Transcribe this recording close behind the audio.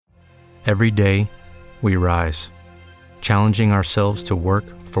Every day, we rise, challenging ourselves to work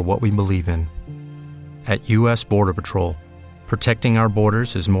for what we believe in. At U.S. Border Patrol, protecting our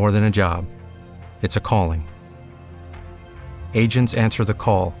borders is more than a job. It's a calling. Agents answer the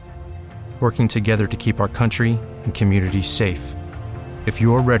call, working together to keep our country and communities safe. If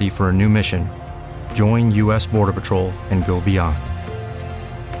you're ready for a new mission, join U.S. Border Patrol and go beyond.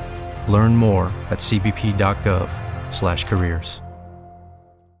 Learn more at cbp.gov/careers.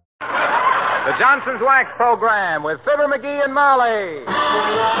 The Johnson's Wax Program with Fibber, McGee, and Molly.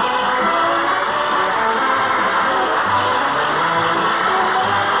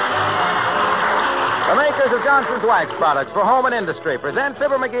 The makers of Johnson's Wax products for home and industry present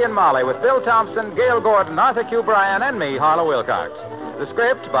Fibber, McGee, and Molly with Bill Thompson, Gail Gordon, Arthur Q. Bryan, and me, Harlow Wilcox. The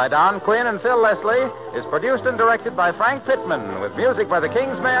script, by Don Quinn and Phil Leslie, is produced and directed by Frank Pittman, with music by the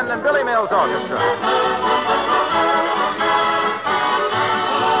King's Men and Billy Mills Orchestra.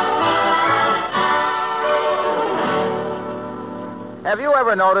 Have you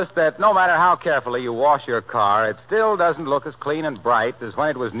ever noticed that no matter how carefully you wash your car, it still doesn't look as clean and bright as when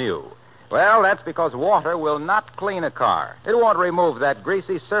it was new? Well, that's because water will not clean a car. It won't remove that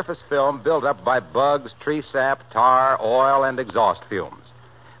greasy surface film built up by bugs, tree sap, tar, oil, and exhaust fumes.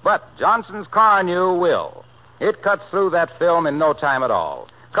 But Johnson's Carnew will. It cuts through that film in no time at all.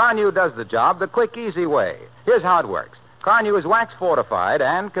 Carnew does the job the quick, easy way. Here's how it works. Carnew is wax fortified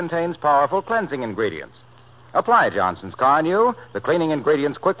and contains powerful cleansing ingredients. Apply Johnson's Carnew. The cleaning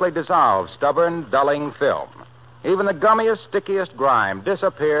ingredients quickly dissolve stubborn, dulling film. Even the gummiest, stickiest grime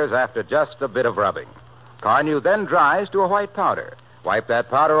disappears after just a bit of rubbing. Carnew then dries to a white powder. Wipe that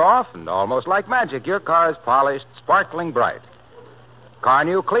powder off, and almost like magic, your car is polished, sparkling bright.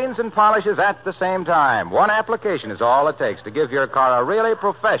 Carnew cleans and polishes at the same time. One application is all it takes to give your car a really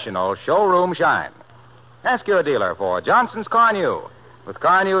professional showroom shine. Ask your dealer for Johnson's Carnew. With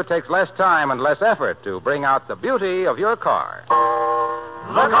Carnew, it takes less time and less effort to bring out the beauty of your car.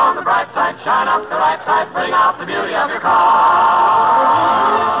 Look on the bright side, shine up the right side, bring out the beauty of your car.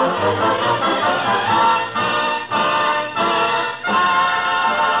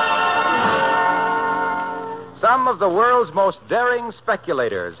 Some of the world's most daring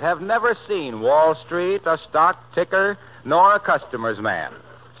speculators have never seen Wall Street, a stock ticker, nor a customer's man.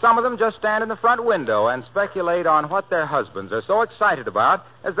 Some of them just stand in the front window and speculate on what their husbands are so excited about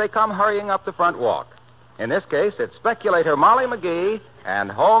as they come hurrying up the front walk. In this case, it's speculator Molly McGee and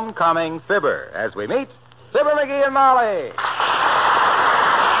homecoming Fibber as we meet Fibber, McGee, and Molly.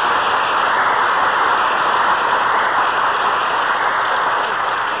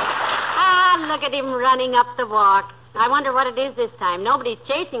 Ah, look at him running up the walk. I wonder what it is this time. Nobody's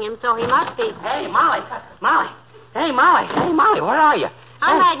chasing him, so he must be. Hey, Molly. Hey, Molly, where are you?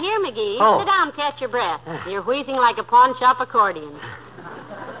 I'm right here, McGee. Oh. Sit down and catch your breath. You're wheezing like a pawn shop accordion.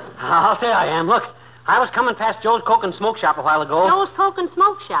 I'll say I am. Look, I was coming past Joe's Coke and Smoke Shop a while ago. Joe's Coke and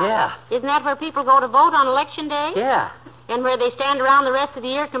Smoke Shop? Yeah. Isn't that where people go to vote on Election Day? Yeah. And where they stand around the rest of the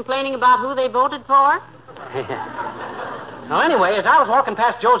year complaining about who they voted for? Well, anyway, as I was walking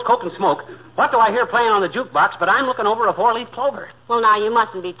past Joe's Coke and Smoke, what do I hear playing on the jukebox but I'm looking over a four-leaf clover? Well, now, you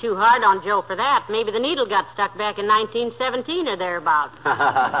mustn't be too hard on Joe for that. Maybe the needle got stuck back in 1917 or thereabouts.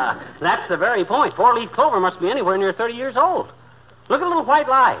 That's the very point. Four-leaf clover must be anywhere near 30 years old. Look at Little White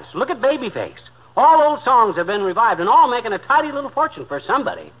Lies. Look at Babyface. All old songs have been revived and all making a tidy little fortune for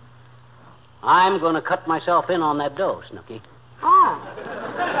somebody. I'm going to cut myself in on that dough, Snooky. Oh.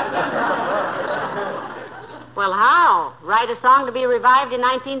 Well, how? Write a song to be revived in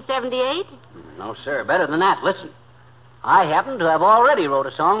 1978? No, sir. Better than that. Listen. I happen to have already wrote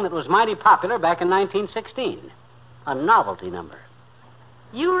a song that was mighty popular back in 1916. A novelty number.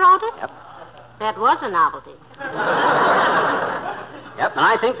 You wrote it? Yep. That was a novelty. Yep, and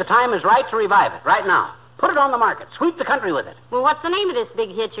I think the time is right to revive it, right now. Put it on the market. Sweep the country with it. Well, what's the name of this big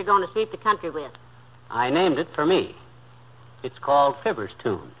hit you're going to sweep the country with? I named it for me. It's called Fibber's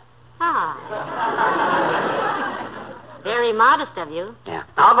Tune. Ah. Very modest of you. Yeah.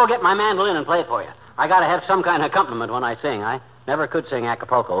 I'll go get my mandolin and play it for you. I got to have some kind of accompaniment when I sing. I never could sing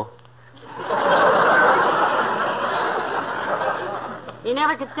Acapulco. You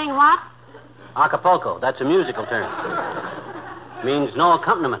never could sing what? Acapulco. That's a musical term. Means no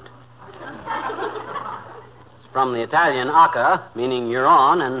accompaniment. It's from the Italian aca, meaning you're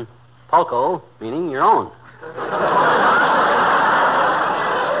on, and pulco, meaning your own.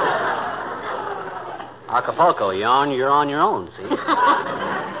 Acapulco, you're on your own, see? Darling,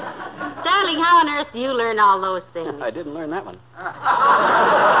 how on earth do you learn all those things? I didn't learn that one.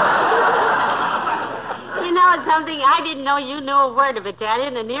 You know something? I didn't know you knew a word of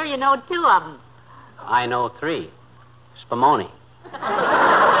Italian, and here you know two of them. I know three. Spumoni.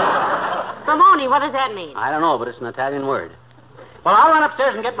 what does that mean? I don't know, but it's an Italian word. Well, I'll run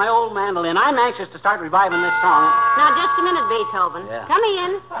upstairs and get my old mandolin. I'm anxious to start reviving this song. Now, just a minute, Beethoven. Yeah. Come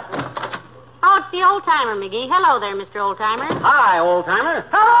in. Oh, it's the old-timer, McGee. Hello there, Mr. Old-timer. Hi, old-timer.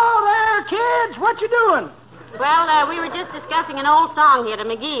 Hello there, kids. What you doing? Well, we were just discussing an old song here to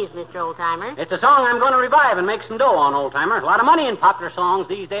McGee's, Mr. Old-timer. It's a song I'm going to revive and make some dough on, old-timer. A lot of money in popular songs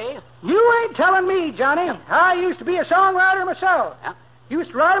these days. You ain't telling me, Johnny. I used to be a songwriter myself. Yeah.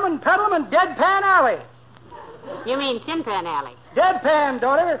 Used to write 'em and peddle 'em in Deadpan Alley. You mean Tin Pan Alley? Deadpan,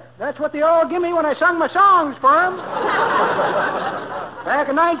 daughter. That's what they all give me when I sung my songs for 'em. Back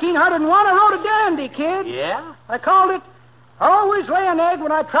in 1901, I wrote a dandy, kid. Yeah? I called it Always Lay an Egg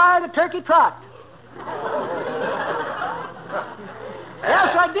When I Try the Turkey Trot.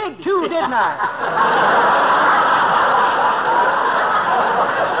 Yes, I did, too, didn't I?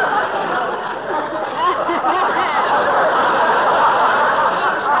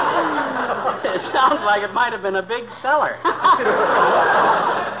 It sounds like it might have been a big seller.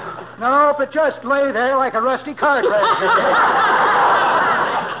 Nope, it just lay there like a rusty card register.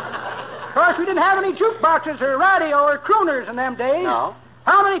 Of course, we didn't have any jukeboxes or radio or crooners in them days. No.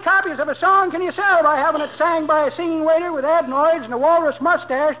 How many copies of a song can you sell by having it sang by a singing waiter with adenoids and a walrus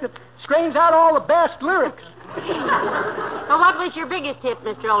mustache that strains out all the best lyrics? Well, what was your biggest hit,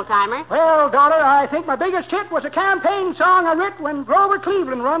 Mr. Old-timer? Well, daughter, I think my biggest hit was a campaign song I wrote when Grover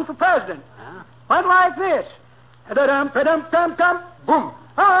Cleveland run for president. Went like this. Da-dum-pa-dum-dum-dum, boom.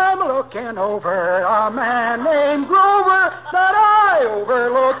 I'm looking over a man named Grover that I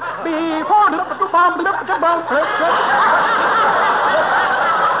overlooked before.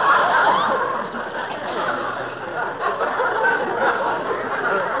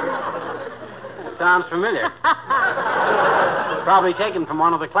 Sounds familiar. Probably taken from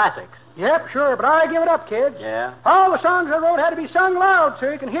one of the classics. Yep, sure, but I give it up, kids. Yeah? All the songs I wrote had to be sung loud so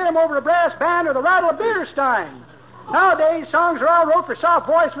you can hear them over a brass band or the rattle of beer steins. Nowadays, songs are all wrote for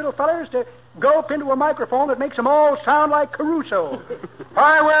soft-voiced little fellers to gulp into a microphone that makes them all sound like Caruso.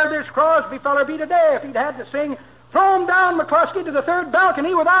 I where this Crosby feller be today if he'd had to sing Throw him down, McCluskey, to the third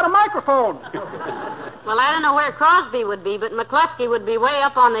balcony without a microphone. Well, I don't know where Crosby would be, but McCluskey would be way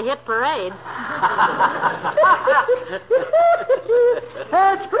up on the hit parade.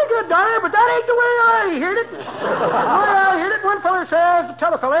 That's pretty good, Donner, but that ain't the way I heard it. The way I heard it, one feller says, the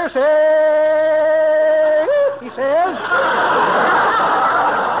telefeller says, he says,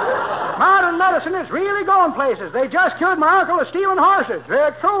 modern medicine is really going places. They just cured my uncle of stealing horses.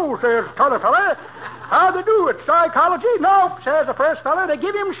 That's so, says the telefeller. How'd they do it? Psychology? Nope, says the first feller. They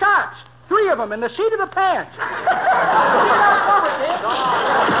give him shots. 3 of them in the seat of the pants.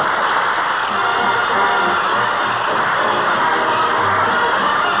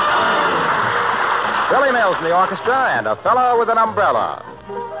 Billy Mills in the orchestra and A Fella with an Umbrella.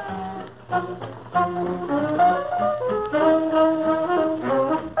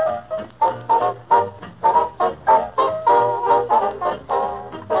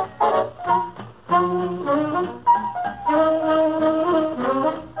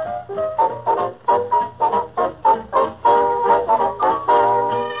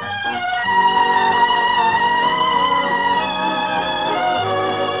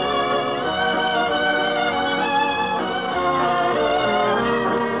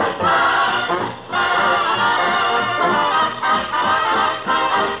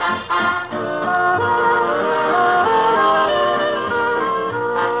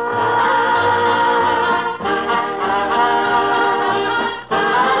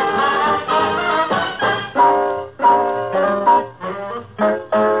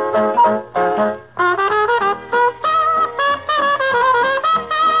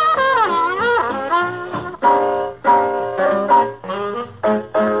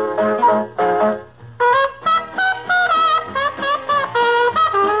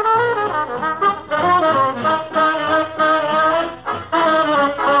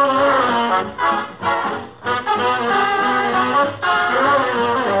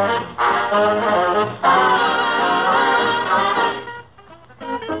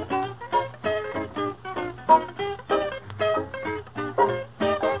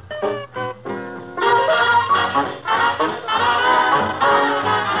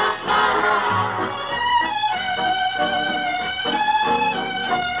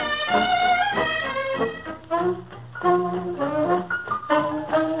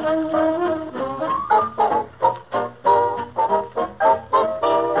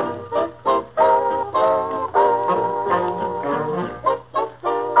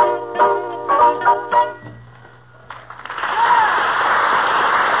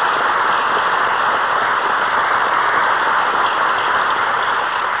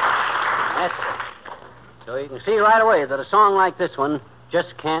 So you can see right away that a song like this one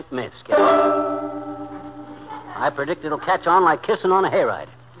just can't miss, kid. I predict it'll catch on like kissing on a hayride.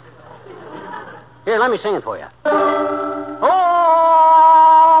 Here, let me sing it for you.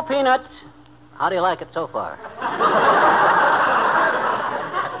 Oh, Peanuts. How do you like it so far?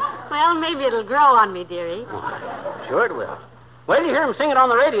 Well, maybe it'll grow on me, dearie. Sure it will. Wait till you hear him sing it on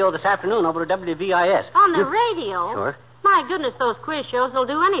the radio this afternoon over at WVIS. On the radio? Sure. My goodness, those quiz shows will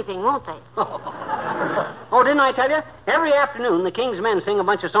do anything, won't they? Oh, didn't I tell you? Every afternoon, the King's Men sing a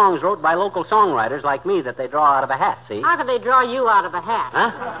bunch of songs wrote by local songwriters like me that they draw out of a hat, see? How could they draw you out of a hat?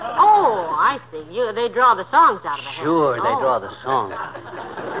 Huh? Oh, I see. They draw the songs out of a hat. Sure, they draw the songs.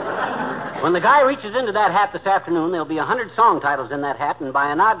 When the guy reaches into that hat this afternoon, there'll be 100 song titles in that hat, and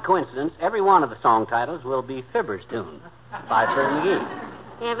by an odd coincidence, every one of the song titles will be Fibber's tune by MCGee.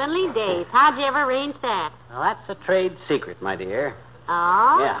 Heavenly days. How'd you ever arrange that? Well, that's a trade secret, my dear.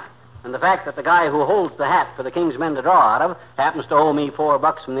 Oh? Yeah. And the fact that the guy who holds the hat for the King's Men to draw out of happens to owe me $4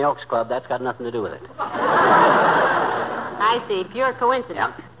 from the Elks Club, that's got nothing to do with it. I see. Pure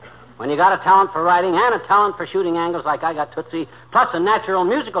coincidence. Yeah. When you got a talent for writing and a talent for shooting angles like I got, Tootsie, plus a natural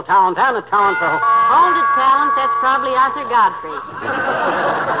musical talent and a talent for... Hold it, talent. That's probably Arthur Godfrey.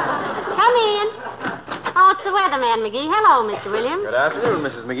 Come in. Oh, it's the weatherman, McGee. Hello, Mr. Williams. Good afternoon,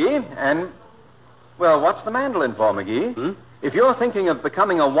 Mrs. McGee. And, well, what's the mandolin for, McGee? Hmm? If you're thinking of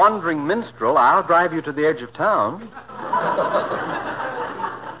becoming a wandering minstrel, I'll drive you to the edge of town.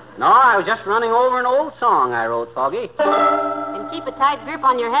 No, I was just running over an old song I wrote, Foggy. And keep a tight grip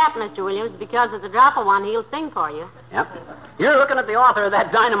on your hat, Mr. Williams, because at the drop of one, he'll sing for you. Yep. You're looking at the author of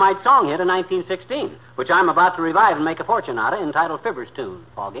that dynamite song hit in 1916, which I'm about to revive and make a fortune out of, entitled Fibber's Tune,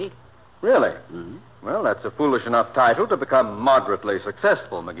 Foggy. Really? Mm-hmm. Well, that's a foolish enough title to become moderately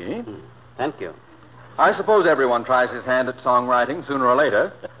successful, McGee. Thank you. I suppose everyone tries his hand at songwriting sooner or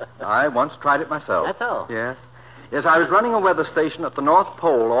later. I once tried it myself. That's all. Yes. Yes, I was running a weather station at the North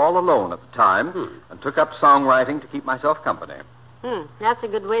Pole all alone at the time and took up songwriting to keep myself company. That's a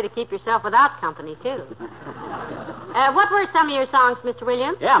good way to keep yourself without company, too. What were some of your songs, Mr.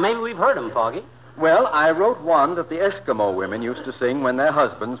 Williams? Yeah, maybe we've heard them, Foggy. Well, I wrote one that the Eskimo women used to sing when their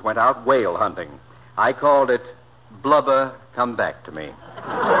husbands went out whale hunting. I called it Blubber, Come Back to Me.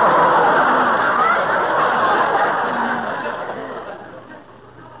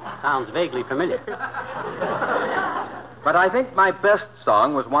 Sounds vaguely familiar. But I think my best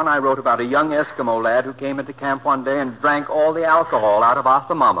song was one I wrote about a young Eskimo lad who came into camp one day and drank all the alcohol out of our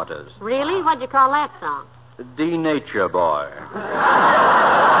thermometers. Really? What'd you call that song? D-Nature Boy.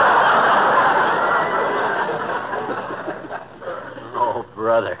 Oh,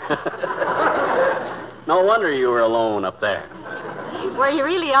 brother. No wonder you were alone up there. Were you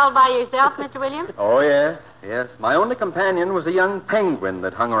really all by yourself, Mr. Williams? Oh, yes, yes. My only companion was a young penguin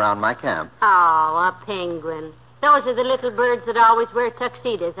that hung around my camp. Oh, a penguin. Those are the little birds that always wear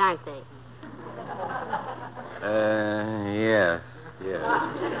tuxedos, aren't they? Yes.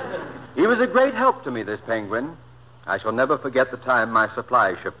 He was a great help to me, this penguin. I shall never forget the time my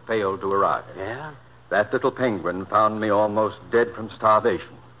supply ship failed to arrive. Yeah? That little penguin found me almost dead from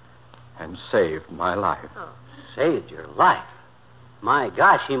starvation and saved my life. Oh. Saved your life? My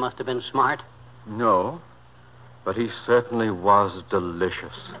gosh, he must have been smart. No, but he certainly was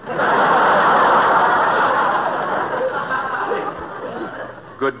delicious.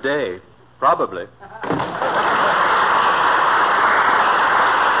 Good day. Probably.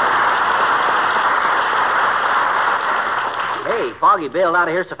 Hey, Foggy bailed out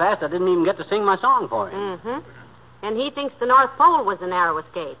of here so fast I didn't even get to sing my song for him. Mm-hmm. And he thinks the North Pole was a narrow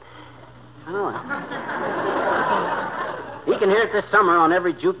escape. I know. He can hear it this summer on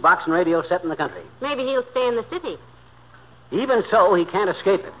every jukebox and radio set in the country. Maybe he'll stay in the city. Even so, he can't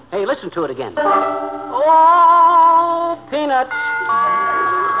escape it. Hey, listen to it again. Oh, Peanuts.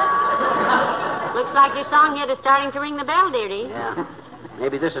 Looks like your song hit is starting to ring the bell, dearie. Yeah.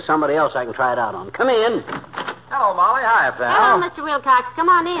 Maybe this is somebody else I can try it out on. Come in. Hello, Molly. Hi, pal. Hello, Mr. Wilcox. Come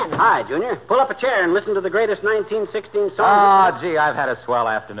on in. Hi, Junior. Pull up a chair and listen to the greatest 1916 song. Oh, gee, I've had a swell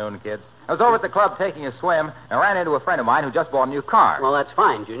afternoon, kids. I was over at the club taking a swim and ran into a friend of mine who just bought a new car. Well, that's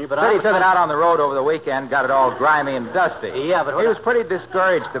fine, Junior, but Said he took it out on the road over the weekend, got it all grimy and dusty. Yeah, but he was pretty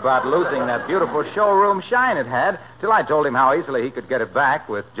discouraged about losing that beautiful showroom shine it had, till I told him how easily he could get it back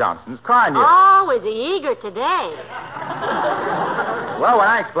with Johnson's Car New. Oh, is he eager today? Well, when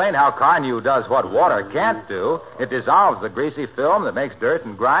I explained how Car New does what water can't do, it dissolves the greasy film that makes dirt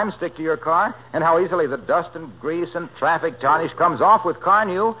and grime stick to your car, and how easily the dust and grease and traffic tarnish comes off with Car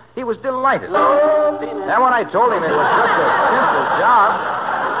New, he was delighted. And when I told him it was such a simple job,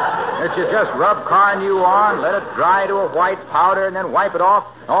 That you just rub Carnu on, let it dry to a white powder, and then wipe it off.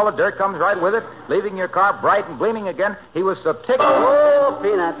 All the dirt comes right with it, leaving your car bright and gleaming again. He was so tickled. Oh,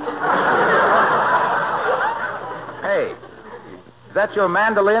 Peanuts. Hey, is that your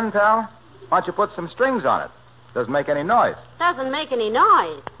mandolin, pal? Why don't you put some strings on it? Doesn't make any noise. Doesn't make any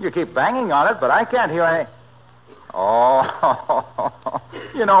noise. You keep banging on it, but I can't hear any. Oh,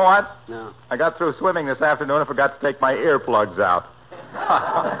 you know what? No. I got through swimming this afternoon and forgot to take my earplugs out.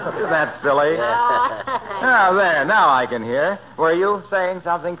 Isn't that silly? Now, there, now I can hear. Were you saying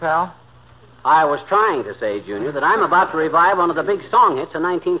something, pal? I was trying to say, Junior, that I'm about to revive one of the big song hits of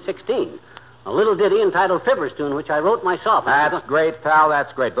 1916. A little ditty entitled Fibber's Tune, which I wrote myself. That's great, pal,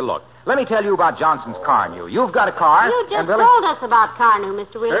 that's great. But look, let me tell you about Johnson's Carnu. You've got a car. You just and Billy... told us about Carnu,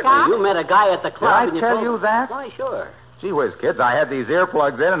 Mr. Wilcox. Certainly. You met a guy at the club. Did I tell you that? Why, sure. Gee whiz, kids, I had these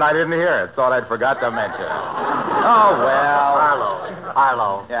earplugs in and I didn't hear it. Thought I'd forgot to mention it. Oh, well.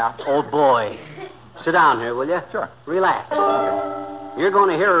 Arlo. Yeah? Old boy. Sit down here, will you? Sure. Relax. You're going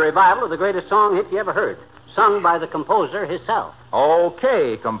to hear a revival of the greatest song hit you ever heard, sung by the composer himself.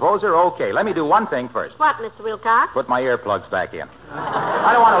 Okay, composer, okay. Let me do one thing first. What, Mr. Wilcox? Put my earplugs back in.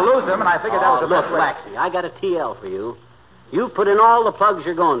 I don't want to lose them, and I figured that was the look, best way. Waxy, I got a TL for you. You put in all the plugs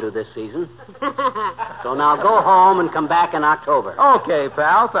you're going to this season. So now go home and come back in October. Okay,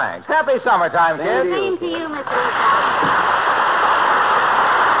 pal, thanks. Happy summertime, kids. Same to you, Mr. Wilcox.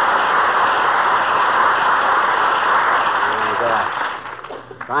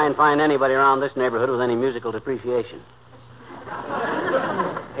 Try and find anybody around this neighborhood with any musical depreciation.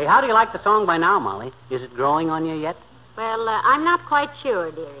 Hey, how do you like the song by now, Molly? Is it growing on you yet? Well, I'm not quite sure,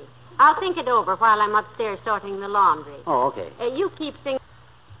 dearie. I'll think it over while I'm upstairs sorting the laundry. Oh, okay. You keep singing.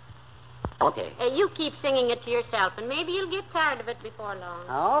 Okay. You keep singing it to yourself, and maybe you'll get tired of it before long.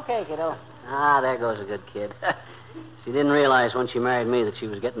 Okay, kiddo. Ah, there goes a good kid. She didn't realize when she married me that she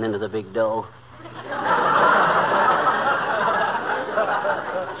was getting into the big dough.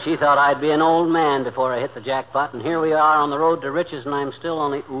 She thought I'd be an old man before I hit the jackpot, and here we are on the road to riches, and I'm still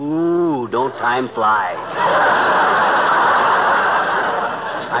only... Ooh, don't time fly.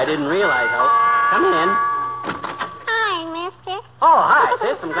 I didn't realize how... Come in. Hi, mister. Oh, hi,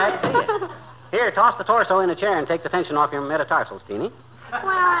 sis. I'm glad to see you. Here, toss the torso in a chair and take the tension off your metatarsals, Teeny.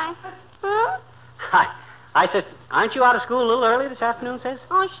 Well, I said, aren't you out of school a little early this afternoon, sis?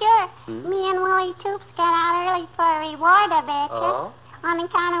 Oh, sure. Me and Willie Toops got out early for a reward, I betcha. Oh? On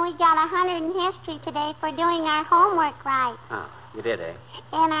account of we got 100 in history today for doing our homework right. Oh, you did, eh?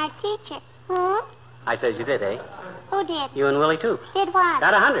 And our teacher. I said you did, eh? Who did? You and Willie Toops. Did what?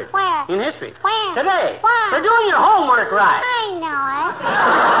 Got 100. Where? In history. Where? Today. Why? For doing your homework right. I know it.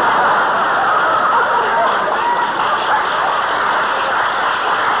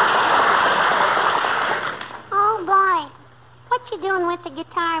 Oh, boy. What you doing with the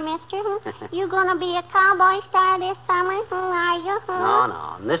guitar, mister? You gonna be a cowboy star this summer? Are you?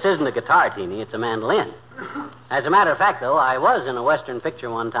 No. This isn't a guitar, Teeny. It's a mandolin. As a matter of fact, though, I was in a Western picture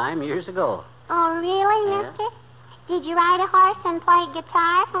one time years ago. Oh, really, Yeah. mister? Did you ride a horse and play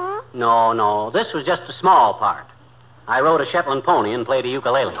guitar, No. This was just a small part. I rode a Shetland pony and played a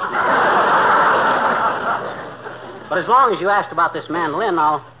ukulele. But as long as you asked about this mandolin,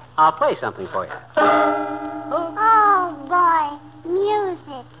 I'll play something for you. Oh, boy.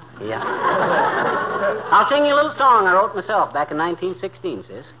 Music. Yeah. I'll sing you a little song I wrote myself back in 1916,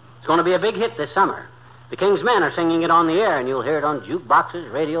 sis. It's going to be a big hit this summer. The King's Men are singing it on the air, and you'll hear it on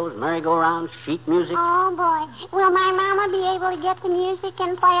jukeboxes, radios, merry-go-rounds, sheet music. Oh, boy. Will my mama be able to get the music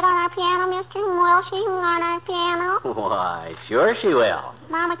and play it on our piano, mister? Will she on our piano? Why, sure she will.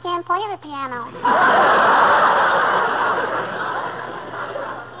 Mama can't play the piano.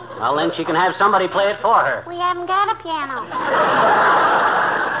 Well, then she can have somebody play it for her. We haven't got a piano.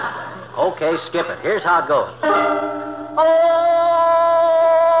 Okay, skip it. Here's how it goes. Oh,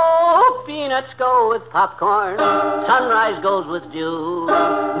 peanuts go with popcorn. Sunrise goes with dew.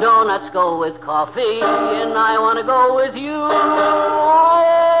 Donuts go with coffee. And I want to go with you. Oh,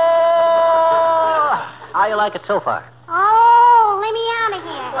 how you like it so far? Oh, let me out of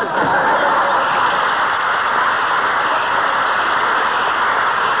here.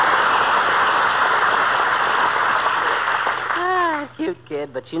 Cute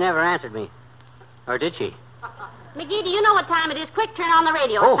kid, but she never answered me. Or did she? McGee, do you know what time it is? Quick, turn on the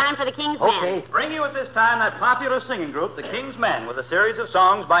radio. Oh. It's time for the King's Okay. Men. Bring you at this time that popular singing group, the King's Men, with a series of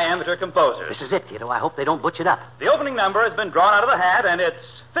songs by amateur composers. This is it, kiddo. I hope they don't butch it up. The opening number has been drawn out of the hat, and it's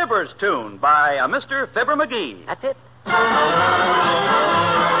Fibber's Tune by a Mr. Fibber McGee. That's it.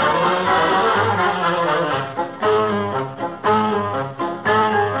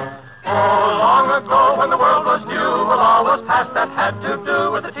 Oh, long ago when the world was new, a law was passed that had to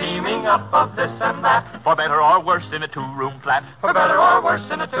do with the teeming top of this and that. For better or worse in a two-room flat. For better or worse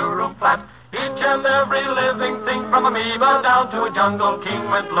in a two-room flat. Each and every living thing from amoeba down to a jungle king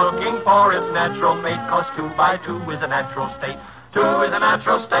went looking for its natural mate, 'cause 2 by 2 is a natural state. 2 is a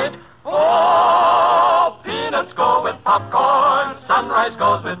natural state. Oh, peanuts go with popcorn, sunrise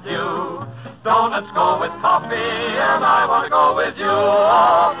goes with you. Donuts go with coffee, and I want to go with you.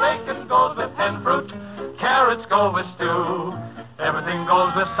 Oh, bacon goes with hen fruit, carrots go with stew. Everything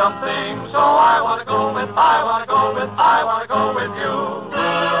goes with something, so I want to go with you.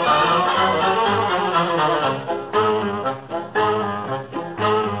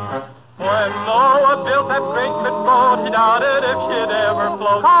 When Noah built that great big boat, he doubted if she'd ever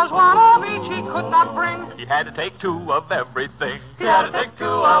float. 'Cause one of each he could not bring. He had to take 2 of everything. He had to take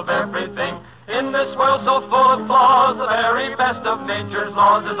 2 of everything. In this world so full of flaws, the very best of nature's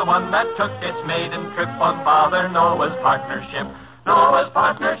laws is the one that took its maiden trip on Father Noah's partnership. Noah's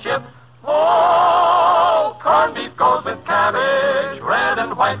partnership. Oh, corned beef goes with cabbage, red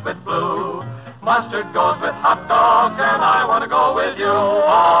and white with blue. Mustard goes with hot dogs, and I want to go with you.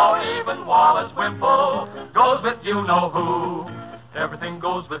 Oh, even Wallace Wimple goes with you-know-who. Everything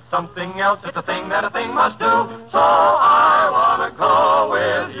goes with something else. It's a thing that a thing must do. So I want to go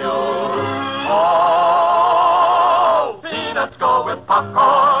with you. Oh, peanuts go with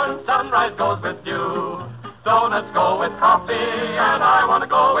popcorn. Sunrise goes with you. Donuts go with coffee, and I want to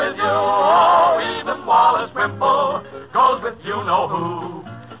go with you. Oh, even Wallace Wimple goes with you-know-who.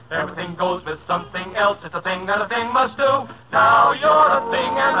 Everything goes with something else. It's a thing that a thing must do. Now you're a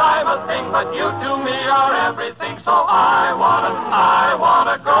thing and I'm a thing, but you to me are everything. So I wanna go with. I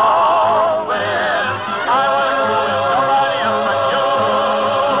wanna go with nobody else but you.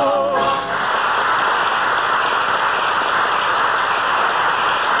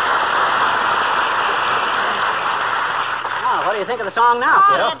 What do you think of the song now,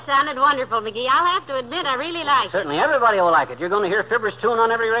 Oh, Phil? that sounded wonderful, McGee. I'll have to admit I really like it. Certainly everybody will like it. You're going to hear Fibber's tune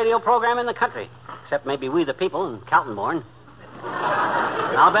on every radio program in the country. Except maybe We the People and Caltonborn.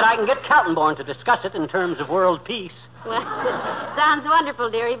 And I'll bet I can get Caltonborn to discuss it in terms of world peace. Well, sounds wonderful,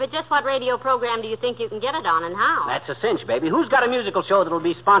 dearie, but just what radio program do you think you can get it on and how? That's a cinch, baby. Who's got a musical show that'll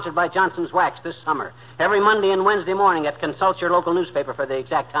be sponsored by Johnson's Wax this summer? Every Monday and Wednesday morning at consult your local newspaper for the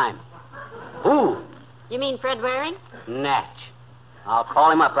exact time. Who? You mean Fred Waring? Natch. I'll call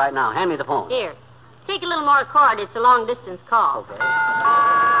him up right now. Hand me the phone. Here. Take a little more cord. It's a long-distance call. Okay.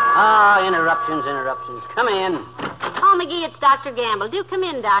 Interruptions. Come in. Oh, McGee, it's Dr. Gamble. Do come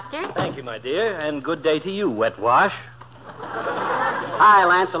in, Doctor. Thank you, my dear, and good day to you, Wet Wash. Hi,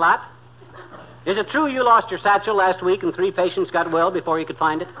 Lancelot. Is it true you lost your satchel last week and 3 patients got well before you could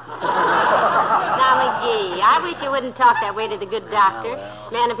find it? Now, McGee, I wish you wouldn't talk that way to the good doctor.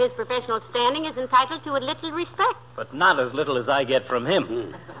 Man of his professional standing is entitled to a little respect. But not as little as I get from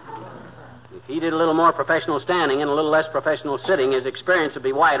him. If he did a little more professional standing and a little less professional sitting, his experience would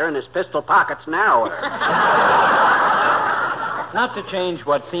be wider and his pistol pockets narrower. Not to change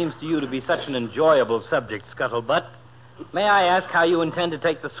what seems to you to be such an enjoyable subject, Scuttlebutt, may I ask how you intend to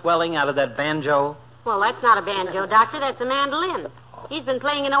take the swelling out of that banjo? Well, that's not a banjo, Doctor. That's a mandolin. He's been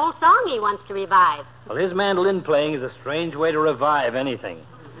playing an old song he wants to revive. Well, his mandolin playing is a strange way to revive anything.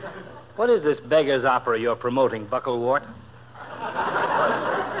 What is this beggar's opera you're promoting, Bucklewart?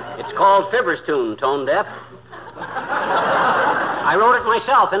 It's called Fibber's Tune, Tone Deaf. I wrote it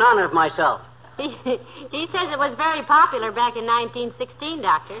myself in honor of myself. He says it was very popular back in 1916,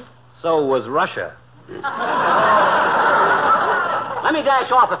 Doctor. So was Russia. Let me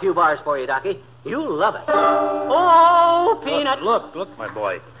dash off a few bars for you, Docky. You'll love it. Oh, Peanut. Look, my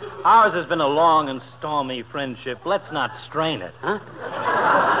boy. Ours has been a long and stormy friendship. Let's not strain it. Huh?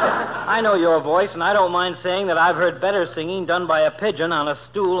 I know your voice, and I don't mind saying that I've heard better singing done by a pigeon on a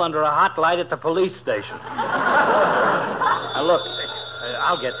stool under a hot light at the police station. Now, look,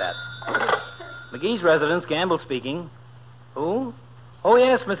 I'll get that. McGee's residence, Gamble speaking. Who? Oh,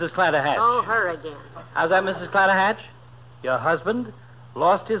 yes, Mrs. Clatterhatch. Oh, her again. How's that, Mrs. Clatterhatch? Your husband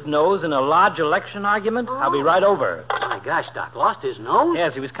lost his nose in a large election argument? Oh. I'll be right over. My gosh, Doc, lost his nose?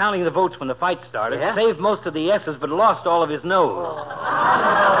 Yes, he was counting the votes when the fight started. Yeah? Saved most of the yeses, but lost all of his nose. Oh. Have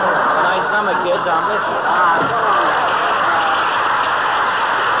a nice summer, kids. I'll miss you.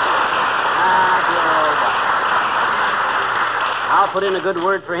 I'll put in a good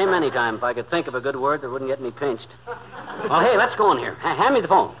word for him anytime if I could think of a good word that wouldn't get me pinched. Well, hey, let's go in here. Hand me the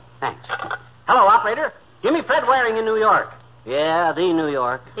phone. Thanks. Hello, operator. Give me Fred Waring in New York. Yeah, the New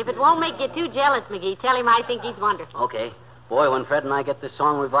York. If it won't make you too jealous, McGee, tell him I think he's wonderful. Okay. Boy, when Fred and I get this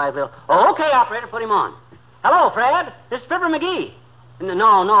song revived, they'll... Oh, okay, operator, put him on. Hello, Fred. This is Fibber McGee.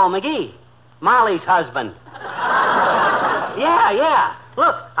 No, McGee. Molly's husband. Yeah.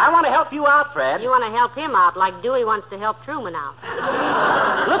 Look, I want to help you out, Fred. You want to help him out like Dewey wants to help Truman out.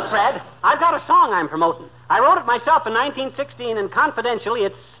 Look, Fred, I've got a song I'm promoting. I wrote it myself in 1916, and confidentially,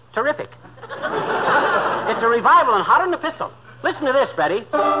 it's terrific. It's a revival and hotter than a pistol. Listen to this, Freddie.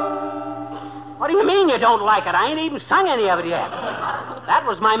 What do you mean you don't like it? I ain't even sung any of it yet. That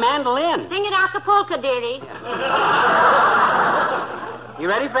was my mandolin. Sing it Acapulco, dearie. You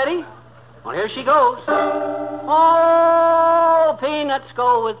ready, Freddie? Well, here she goes. Oh, peanuts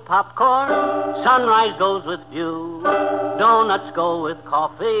go with popcorn. Sunrise goes with dew. Donuts go with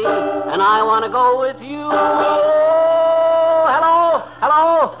coffee. And I want to go with you. Oh, hello.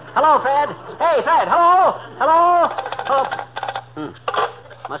 Hello. Hello, Fred. Hey, Fred. Hello. Hello. Oh.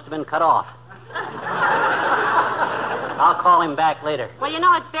 Must have been cut off. I'll call him back later. Well, you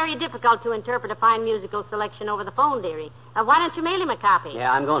know, it's very difficult to interpret a fine musical selection over the phone, dearie. Why don't you mail him a copy?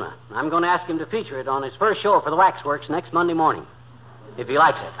 Yeah, I'm gonna ask him to feature it on his first show for the Waxworks next Monday morning, if he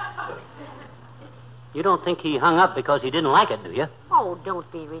likes it. You don't think he hung up because he didn't like it, do you? Oh, don't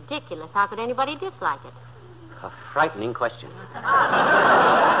be ridiculous. How could anybody dislike it? A frightening question.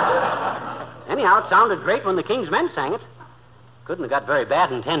 Anyhow, it sounded great when the King's Men sang it. Couldn't have got very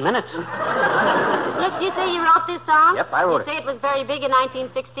bad in 10 minutes. Look, you say you wrote this song? Yep, I wrote it. You say it was very big in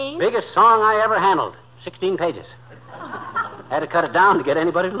 1916? Biggest song I ever handled. 16 pages. Had to cut it down to get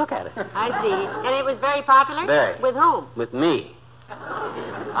anybody to look at it. I see. And it was very popular? Very. With whom? With me.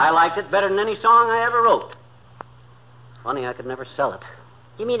 I liked it better than any song I ever wrote. Funny, I could never sell it.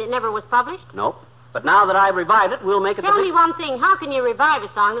 You mean it never was published? Nope. But now that I've revived it, we'll make it... Tell me one thing. How can you revive a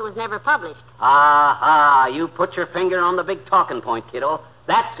song that was never published? Aha, you put your finger on the big talking point, kiddo.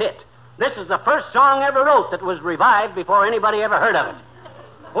 That's it. This is the first song I ever wrote that was revived before anybody ever heard of it.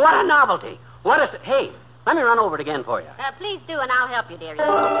 What a novelty. Hey, let me run over it again for you. Please do, and I'll help you, dearie.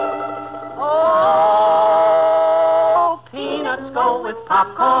 Oh, peanuts go with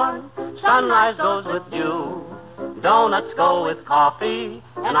popcorn. Sunrise goes with dew. Donuts go with coffee.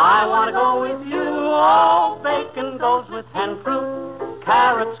 And I want to go with you. Oh, bacon goes with hen fruit.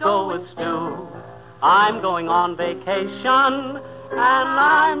 Carrots go with stew. I'm going on vacation, and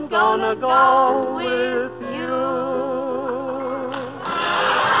I'm gonna go with you.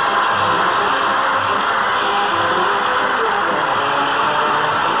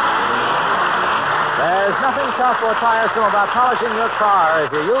 There's nothing tough or tiresome about polishing your car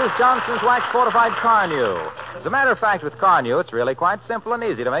if you use Johnson's Wax Fortified Car New. As a matter of fact, with Car New, it's really quite simple and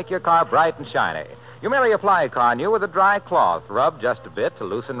easy to make your car bright and shiny. You merely apply Car New with a dry cloth. Rub just a bit to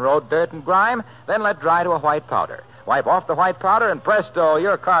loosen road dirt and grime, then let dry to a white powder. Wipe off the white powder, and presto,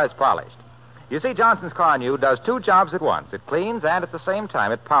 your car's polished. You see, Johnson's Car New does two jobs at once. It cleans, and at the same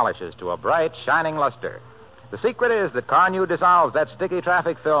time, it polishes to a bright, shining luster. The secret is that Car New dissolves that sticky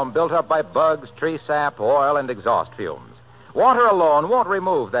traffic film built up by bugs, tree sap, oil, and exhaust fumes. Water alone won't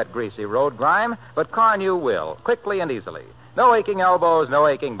remove that greasy road grime, but Car New will, quickly and easily. No aching elbows, no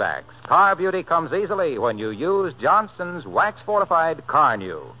aching backs. Car beauty comes easily when you use Johnson's wax-fortified Car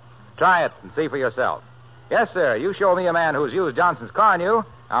New. Try it and see for yourself. Yes, sir, you show me a man who's used Johnson's Car New,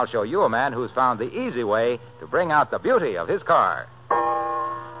 I'll show you a man who's found the easy way to bring out the beauty of his car.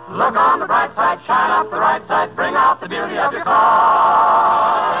 Look on the bright side, shine up the right side, bring out the beauty of your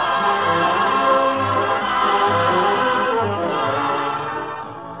car.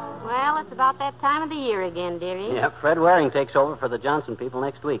 Well, it's about that time of the year again, dearie. Yeah, Fred Waring takes over for the Johnson people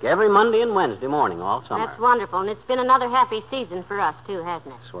next week. Every Monday and Wednesday morning all summer. That's wonderful, and it's been another happy season for us, too,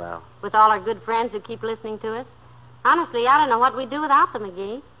 hasn't it? Swell. With all our good friends who keep listening to us. Honestly, I don't know what we'd do without them,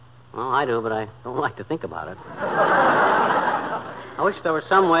 McGee. Well, I do, but I don't like to think about it. I wish there was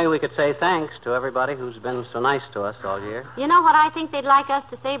some way we could say thanks to everybody who's been so nice to us all year. You know what I think they'd like us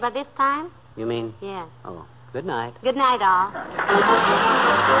to say by this time? You mean? Yes. Oh, good night. Good night, all.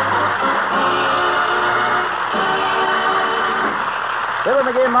 Fibber,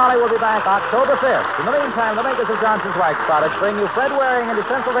 McGee, and Molly will be back October 5th. In the meantime, the makers of Johnson's Wax products bring you Fred Waring and his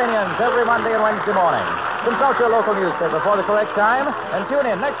Pennsylvanians every Monday and Wednesday morning. Consult your local newspaper for the correct time and tune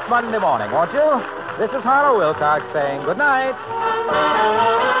in next Monday morning, won't you? This is Harlow Wilcox saying good night.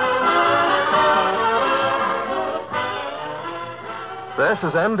 This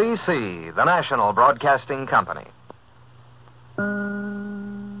is NBC, the national broadcasting company.